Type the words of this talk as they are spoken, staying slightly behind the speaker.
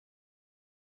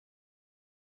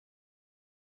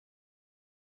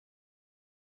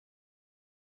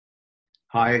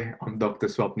Hi, I'm Dr.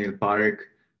 Swapneil Parikh,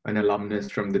 an alumnus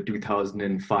from the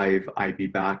 2005 IB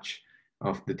batch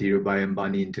of the Dhirubhai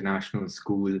Ambani International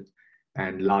School,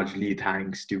 and largely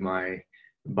thanks to my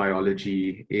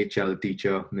biology HL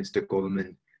teacher, Mr.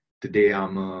 Coleman. Today,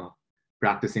 I'm a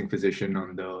practicing physician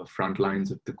on the front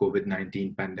lines of the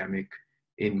COVID-19 pandemic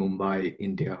in Mumbai,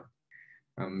 India.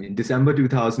 In December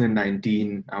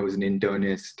 2019, I was an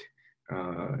internist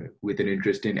with an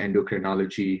interest in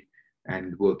endocrinology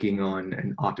and working on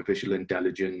an artificial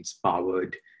intelligence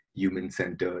powered, human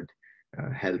centered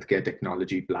healthcare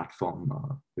technology platform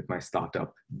with my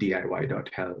startup,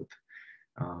 DIY.health.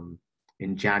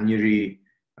 In January,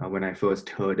 when I first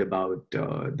heard about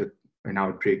an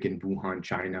outbreak in Wuhan,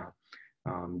 China,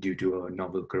 due to a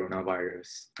novel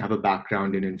coronavirus, I have a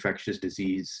background in infectious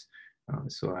disease.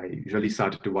 So I really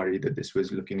started to worry that this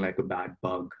was looking like a bad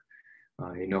bug.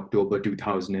 In October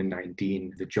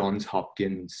 2019, the Johns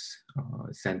Hopkins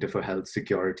Center for Health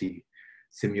Security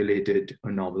simulated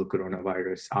a novel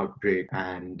coronavirus outbreak,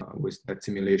 and that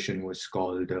simulation was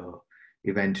called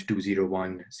Event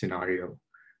 201 scenario.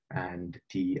 And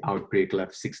the outbreak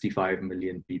left 65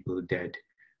 million people dead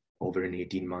over an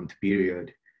 18-month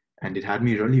period. And it had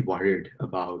me really worried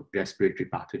about respiratory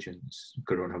pathogens,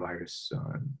 coronavirus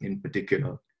in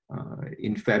particular.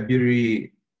 In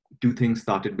February, two things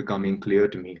started becoming clear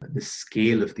to me. The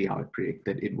scale of the outbreak,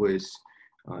 that it was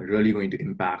really going to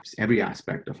impact every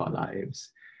aspect of our lives.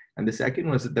 And the second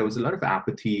was that there was a lot of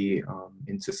apathy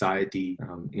in society,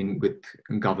 with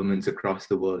governments across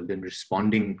the world in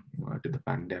responding to the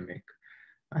pandemic.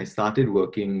 I started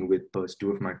working with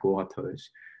two of my co-authors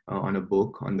on a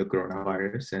book on the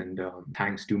coronavirus. And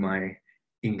thanks to my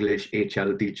English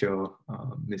HL teacher,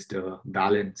 Mr.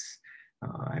 Valence,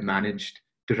 I managed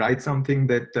to write something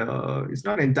that is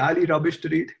not entirely rubbish to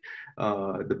read.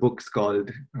 The book's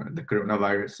called The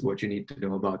Coronavirus, What You Need to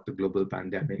Know About the Global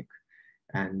Pandemic.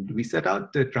 And we set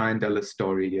out to try and tell a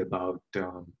story about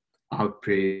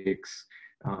outbreaks,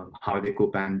 how they go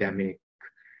pandemic,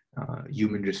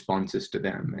 human responses to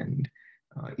them, and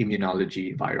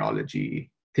immunology, virology,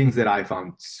 things that I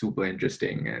found super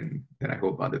interesting and that I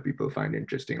hope other people find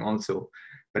interesting also.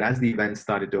 But as the events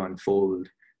started to unfold,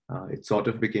 it sort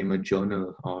of became a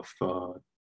journal of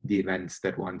the events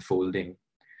that were unfolding.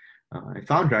 I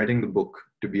found writing the book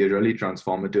to be a really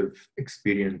transformative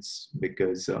experience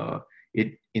because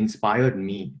it inspired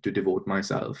me to devote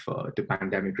myself to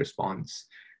pandemic response,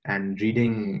 and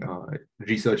reading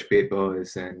research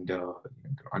papers and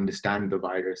understand the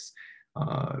virus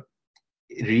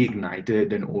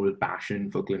reignited an old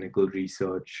passion for clinical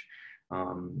research.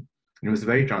 It was a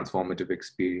very transformative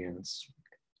experience.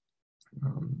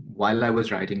 While I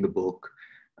was writing the book,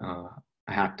 I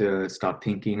had to start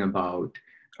thinking about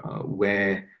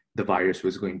where the virus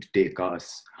was going to take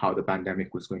us, how the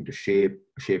pandemic was going to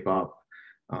shape up,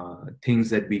 things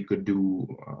that we could do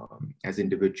as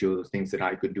individuals, things that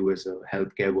I could do as a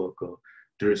healthcare worker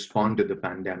to respond to the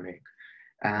pandemic.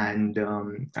 And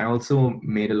I also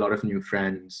made a lot of new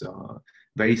friends,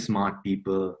 very smart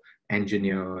people,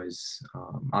 engineers,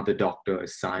 other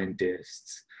doctors,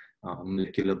 scientists,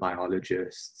 molecular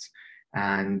biologists.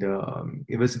 And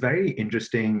it was a very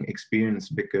interesting experience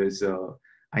because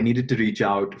I needed to reach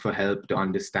out for help to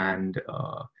understand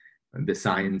the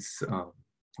science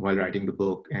while writing the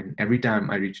book. And every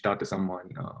time I reached out to someone,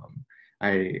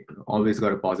 I always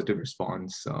got a positive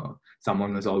response.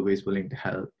 Someone was always willing to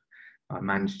help. I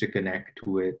managed to connect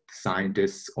with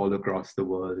scientists all across the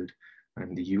world,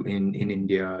 and in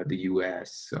India, the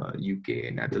US,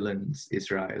 UK, Netherlands,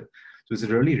 Israel. So it was a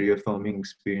really reaffirming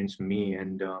experience for me.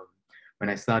 And when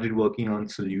I started working on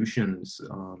solutions,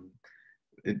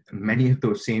 many of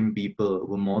those same people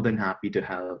were more than happy to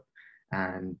help.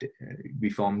 And we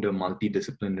formed a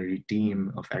multidisciplinary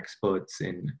team of experts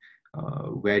in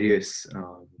various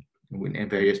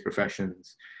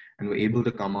professions, and we're able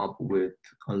to come up with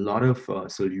a lot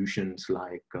of solutions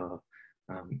like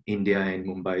India and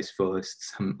Mumbai's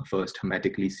first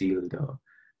hermetically sealed,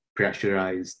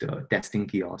 pressurized testing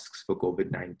kiosks for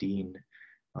COVID-19,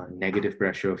 negative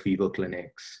pressure fever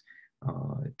clinics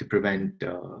to prevent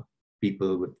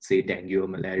people with, say, dengue or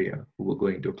malaria who were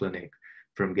going to a clinic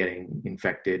from getting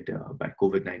infected by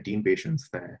COVID-19 patients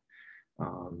there.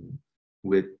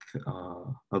 With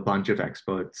a bunch of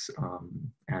experts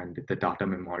and the Tata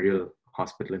Memorial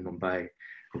Hospital in Mumbai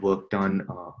worked on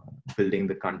building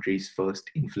the country's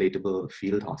first inflatable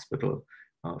field hospital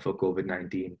for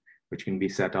COVID-19, which can be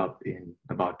set up in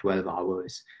about 12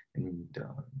 hours. And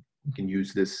you can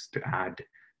use this to add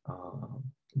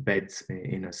beds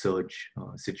in a surge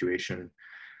situation.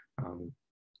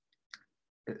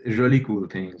 really cool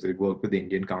things. I worked with the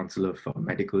Indian Council of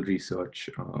Medical Research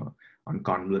on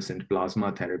convalescent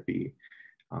plasma therapy.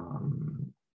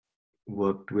 Um,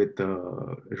 Worked with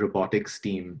the robotics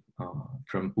team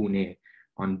from Pune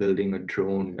on building a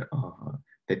drone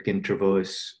that can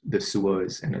traverse the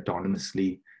sewers and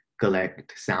autonomously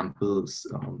collect samples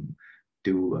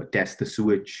to test the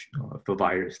sewage for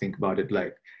virus. Think about it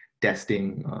like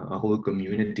testing a whole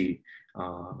community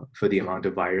for the amount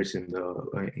of virus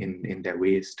in their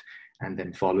waste, and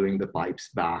then following the pipes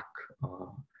back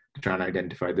to try and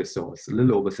identify the source. A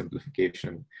little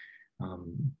oversimplification.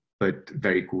 But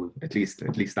very cool. At least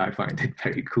I find it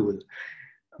very cool.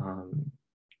 Um,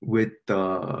 with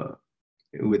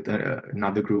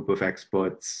another group of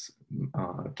experts,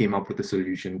 came up with a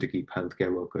solution to keep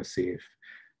healthcare workers safe.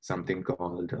 Something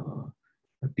called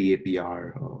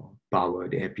PAPR,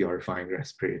 powered air purifying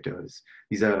respirators.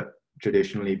 These are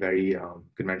traditionally very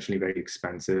conventionally very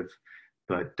expensive,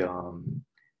 but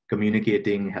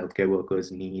communicating healthcare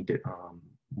workers' need,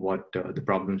 what the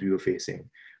problems we were facing,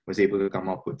 was able to come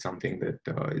up with something that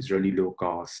is really low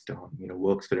cost,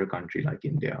 works for a country like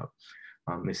India,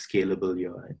 is scalable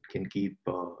here, and can keep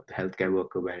the healthcare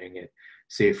worker wearing it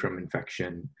safe from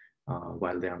infection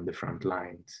while they're on the front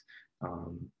lines.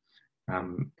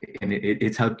 And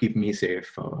it's helped keep me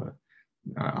safe.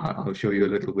 I'll show you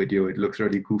a little video. It looks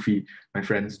really goofy. My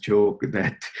friends joke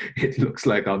that it looks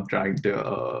like I'm trying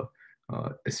to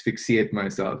asphyxiate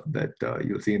myself, that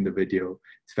you'll see in the video.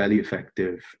 It's fairly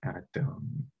effective at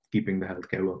keeping the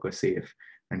healthcare worker safe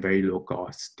and very low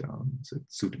cost. So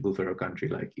it's suitable for a country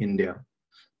like India.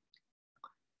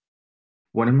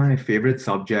 One of my favorite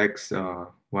subjects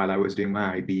while I was doing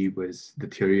my IB was the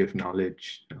theory of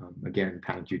knowledge. Again,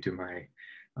 thank you to my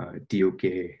TOK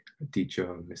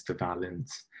teacher, Mr.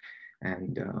 Valence.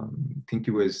 And I think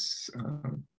it was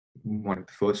one of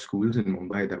the first schools in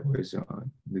Mumbai that was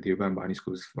the Dhirubhai Ambani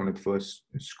schools, one of the first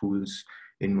schools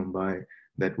in Mumbai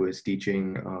that was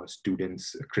teaching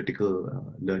students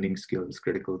critical learning skills,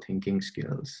 critical thinking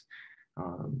skills,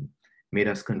 made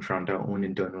us confront our own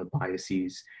internal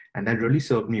biases. And that really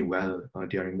served me well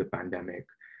during the pandemic.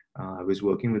 I was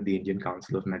working with the Indian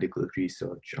Council of Medical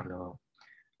Research on a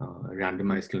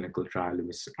randomized clinical trial. It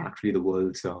was actually the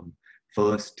world's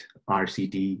first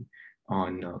RCT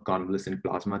on convalescent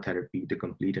plasma therapy to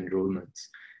complete enrollments.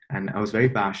 And I was very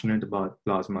passionate about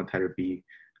plasma therapy.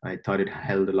 I thought it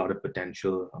held a lot of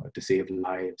potential to save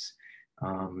lives.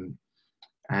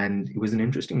 And it was an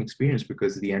interesting experience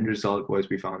because the end result was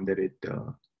we found that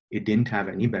it didn't have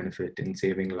any benefit in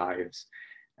saving lives.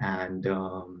 And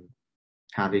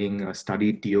having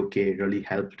studied TOK really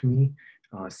helped me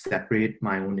separate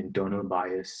my own internal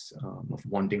bias of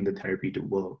wanting the therapy to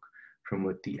work from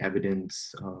what the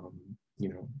evidence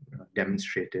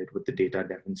demonstrated, what the data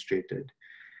demonstrated.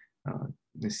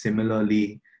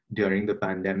 Similarly, during the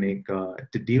pandemic,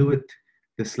 to deal with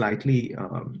the slightly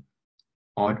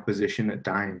odd position at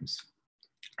times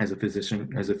as a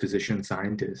physician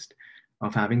scientist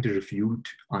of having to refute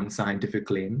unscientific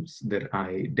claims that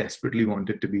I desperately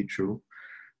wanted to be true.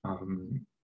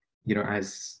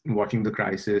 As watching the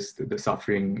crisis, the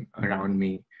suffering around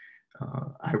me,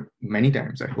 many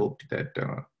times I hoped that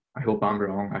I hope I'm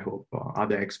wrong. I hope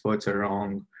other experts are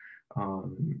wrong.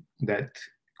 That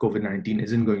COVID-19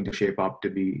 isn't going to shape up to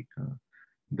be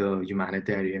the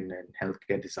humanitarian and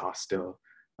healthcare disaster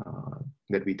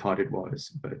that we thought it was.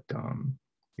 But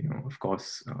of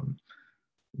course,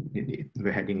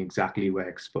 we're heading exactly where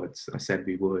experts said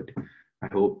we would. I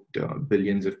hoped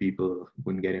billions of people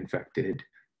wouldn't get infected,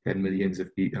 that millions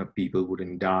of people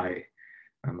wouldn't die.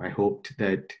 I hoped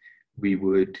that we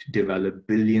would develop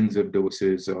billions of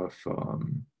doses of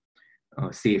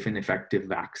safe and effective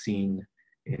vaccine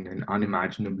in an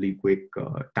unimaginably quick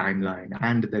timeline,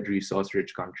 and that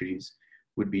resource-rich countries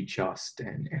would be just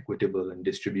and equitable in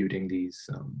distributing these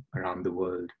around the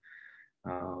world.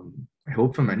 I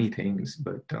hope for many things,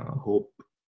 but hope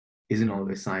isn't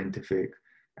always scientific.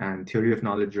 And theory of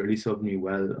knowledge really served me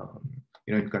well,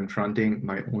 in confronting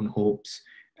my own hopes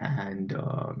and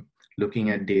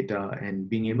looking at data and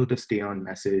being able to stay on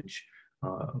message,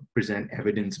 present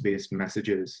evidence-based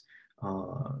messages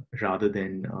rather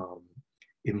than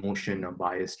emotion or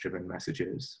bias-driven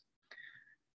messages.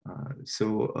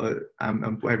 So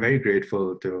I'm very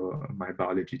grateful to my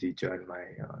biology teacher and my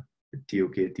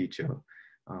TOK teacher,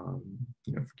 for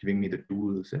giving me the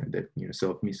tools and that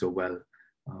served me so well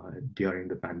during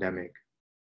the pandemic.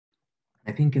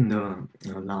 I think in the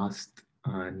last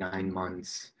 9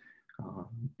 months,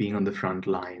 being on the front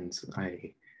lines,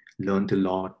 I learned a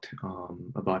lot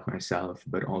about myself,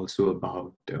 but also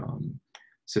about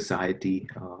society.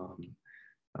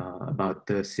 about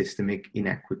the systemic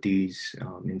inequities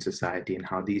in society and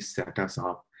how these set us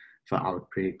up for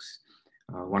outbreaks.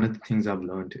 One of the things I've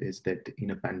learned is that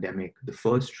in a pandemic, the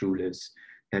first rule is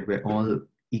that we're all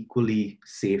equally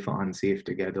safe or unsafe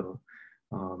together.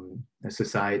 A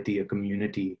society, a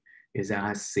community is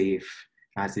as safe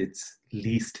as its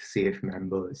least safe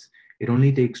members. It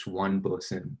only takes one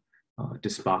person to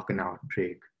spark an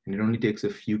outbreak, and it only takes a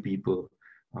few people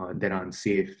that are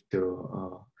unsafe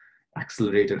to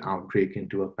accelerate an outbreak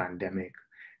into a pandemic.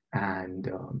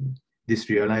 And this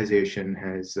realization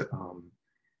has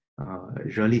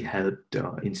really helped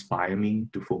inspire me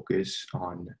to focus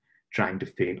on trying to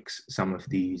fix some of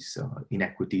these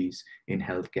inequities in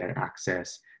healthcare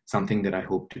access, something that I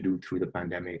hope to do through the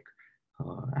pandemic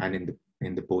and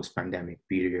in the post-pandemic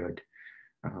period.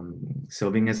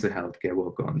 Serving as a healthcare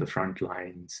worker on the front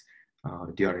lines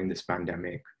during this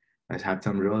pandemic has had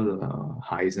some real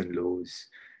highs and lows.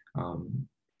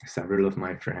 Several of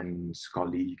my friends,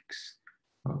 colleagues,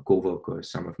 co-workers,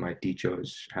 some of my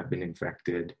teachers have been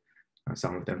infected.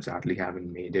 Some of them sadly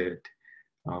haven't made it.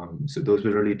 So those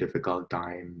were really difficult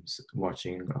times,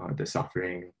 watching the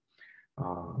suffering,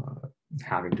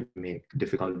 having to make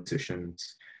difficult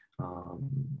decisions.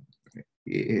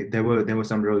 There were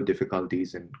some real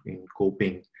difficulties in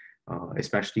coping,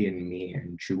 especially in May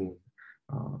and June,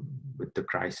 with the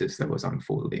crisis that was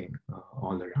unfolding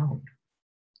all around.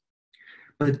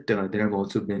 But there have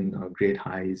also been great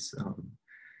highs.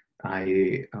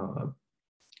 I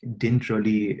didn't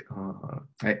really,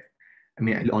 I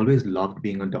mean, I always loved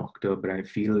being a doctor, but I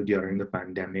feel during the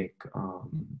pandemic,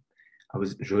 I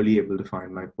was really able to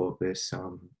find my purpose.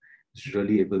 Was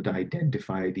really able to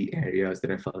identify the areas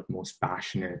that I felt most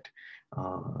passionate,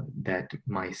 that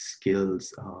my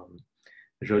skills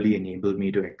really enabled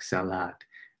me to excel at.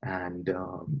 And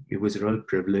it was a real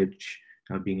privilege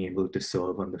being able to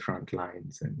serve on the front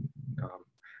lines and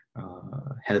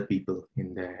help people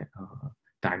in their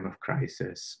time of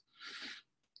crisis.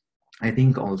 I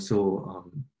think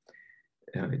also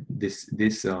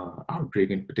this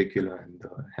outbreak in particular and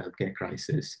the healthcare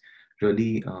crisis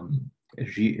really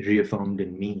reaffirmed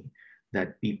in me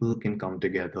that people can come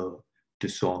together to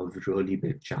solve really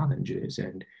big challenges.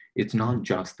 And it's not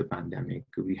just the pandemic.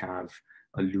 We have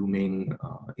a looming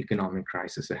economic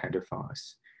crisis ahead of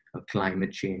us.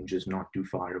 Climate change is not too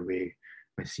far away.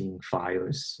 We're seeing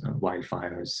fires,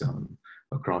 wildfires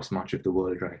across much of the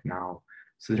world right now.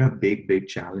 So there are big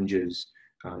challenges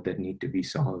that need to be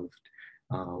solved.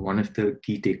 One of the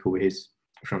key takeaways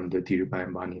from the Dhirubhai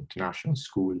Ambani International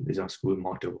School is our school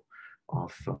motto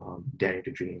of daring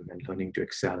to dream and learning to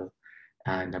excel.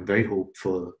 And I'm very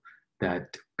hopeful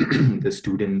that the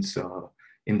students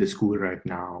in the school right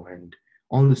now and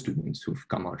all the students who've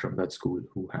come out from that school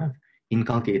who have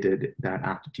inculcated that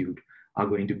attitude are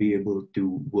going to be able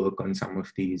to work on some of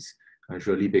these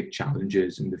really big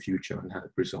challenges in the future and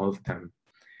help resolve them.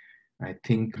 I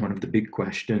think one of the big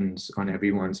questions on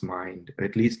everyone's mind, or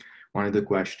at least one of the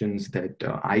questions that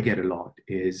I get a lot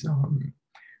is,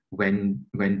 when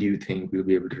do you think we'll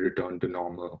be able to return to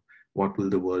normal? What will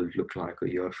the world look like a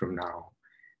year from now?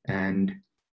 And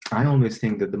I always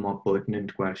think that the more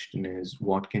pertinent question is,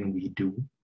 what can we do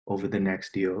over the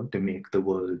next year to make the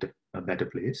world a better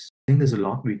place? I think there's a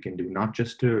lot we can do, not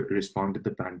just to respond to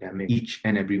the pandemic. Each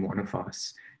and every one of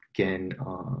us can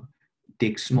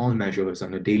take small measures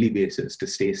on a daily basis to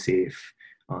stay safe,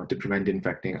 to prevent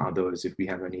infecting others if we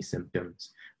have any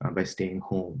symptoms, by staying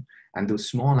home. And those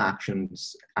small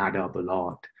actions add up a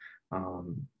lot.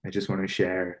 I just want to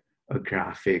share a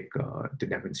graphic to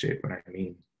demonstrate what I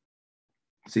mean.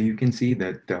 So you can see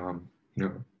that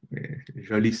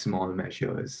really small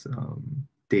measures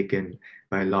taken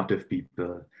by a lot of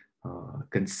people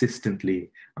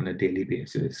consistently on a daily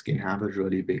basis can have a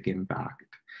really big impact.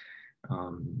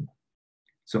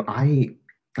 So I'm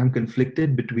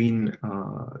conflicted between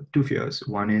two fears.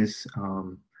 One is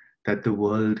that the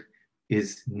world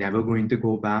is never going to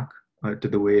go back to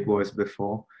the way it was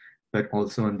before, but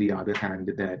also on the other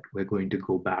hand, that we're going to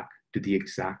go back to the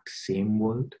exact same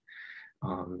world.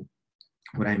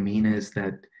 What I mean is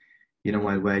that,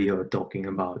 while we're here talking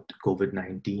about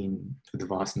COVID-19, for the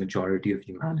vast majority of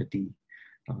humanity,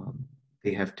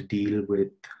 they have to deal with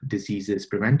diseases,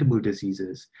 preventable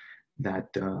diseases that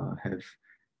have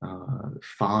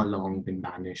far long been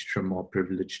banished from more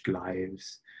privileged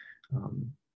lives.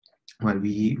 While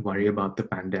we worry about the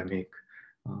pandemic,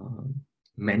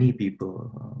 many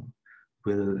people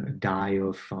will die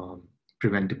of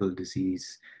preventable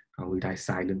disease, will die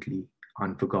silently,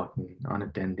 unforgotten,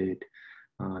 unattended.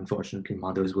 Unfortunately,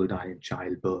 mothers will die in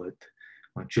childbirth.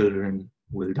 Children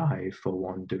will die for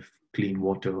want of clean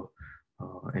water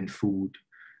and food.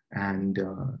 And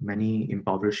many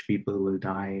impoverished people will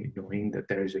die knowing that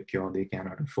there is a cure they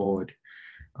cannot afford.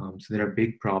 So there are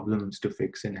big problems to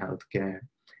fix in healthcare.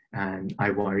 And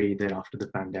I worry that after the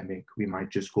pandemic, we might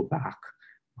just go back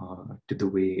to the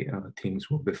way things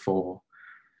were before.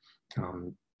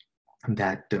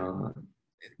 That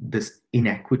this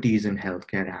inequities in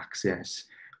healthcare access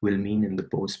will mean in the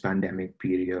post-pandemic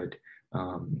period,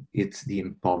 it's the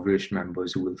impoverished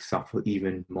members who will suffer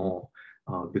even more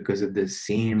because of the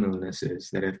same illnesses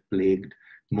that have plagued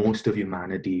most of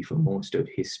humanity for most of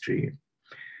history.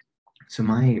 So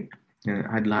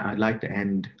I'd like to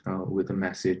end with a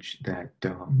message that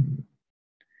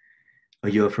a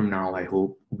year from now, I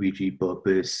hope we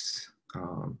repurpose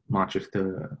a lot of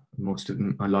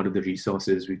the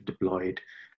resources we've deployed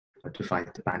to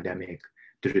fight the pandemic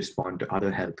to respond to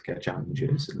other healthcare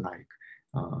challenges like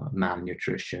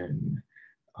malnutrition,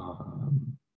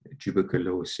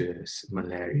 tuberculosis,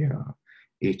 malaria,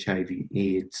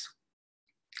 HIV/AIDS.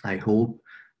 I hope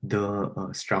the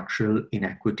structural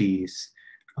inequities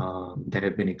that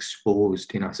have been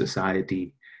exposed in our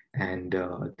society and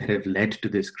that have led to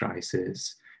this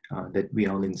crisis, that we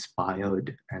are all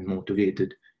inspired and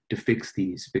motivated to fix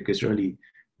these, because really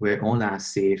we're all as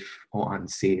safe or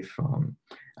unsafe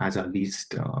as our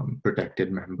least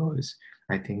protected members.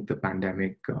 I think the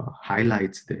pandemic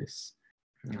highlights this.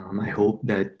 I hope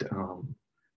that,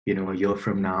 a year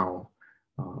from now,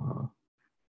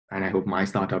 and I hope my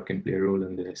startup can play a role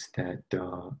in this, that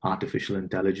artificial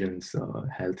intelligence,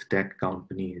 health tech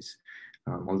companies,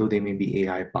 although they may be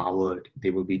AI powered,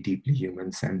 they will be deeply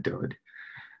human centered.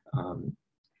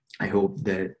 I hope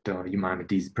that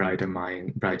humanity's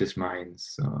brightest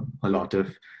minds, a lot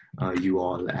of you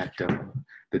all at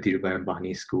the Dhirubhai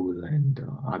Ambani School and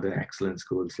other excellent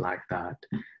schools like that,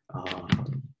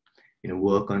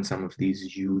 work on some of these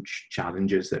huge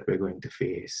challenges that we're going to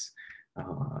face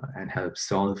and help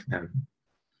solve them.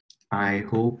 I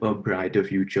hope a brighter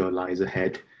future lies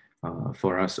ahead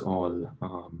for us all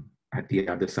at the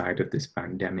other side of this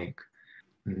pandemic.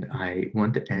 And I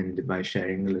want to end by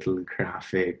sharing a little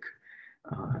graphic,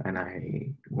 and I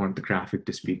want the graphic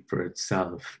to speak for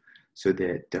itself so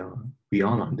that we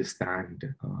all understand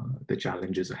the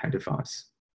challenges ahead of us.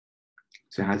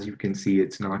 So as you can see,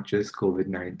 it's not just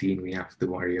COVID-19 we have to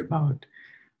worry about.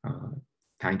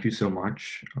 Thank you so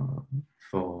much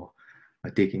for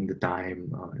taking the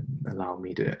time and allowing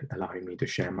me to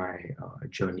share my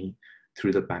journey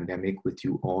through the pandemic with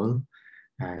you all.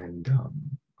 And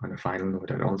on a final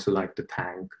note, I'd also like to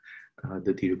thank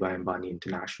the Dhirubhai Ambani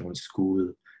International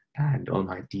School and all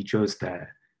my teachers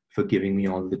there for giving me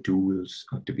all the tools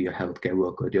to be a healthcare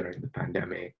worker during the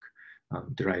pandemic,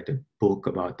 to write a book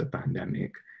about the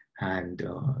pandemic, and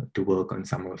to work on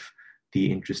some of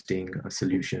the interesting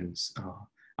solutions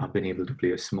I've been able to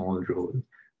play a small role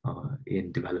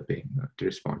in developing to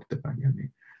respond to the pandemic.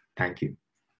 Thank you.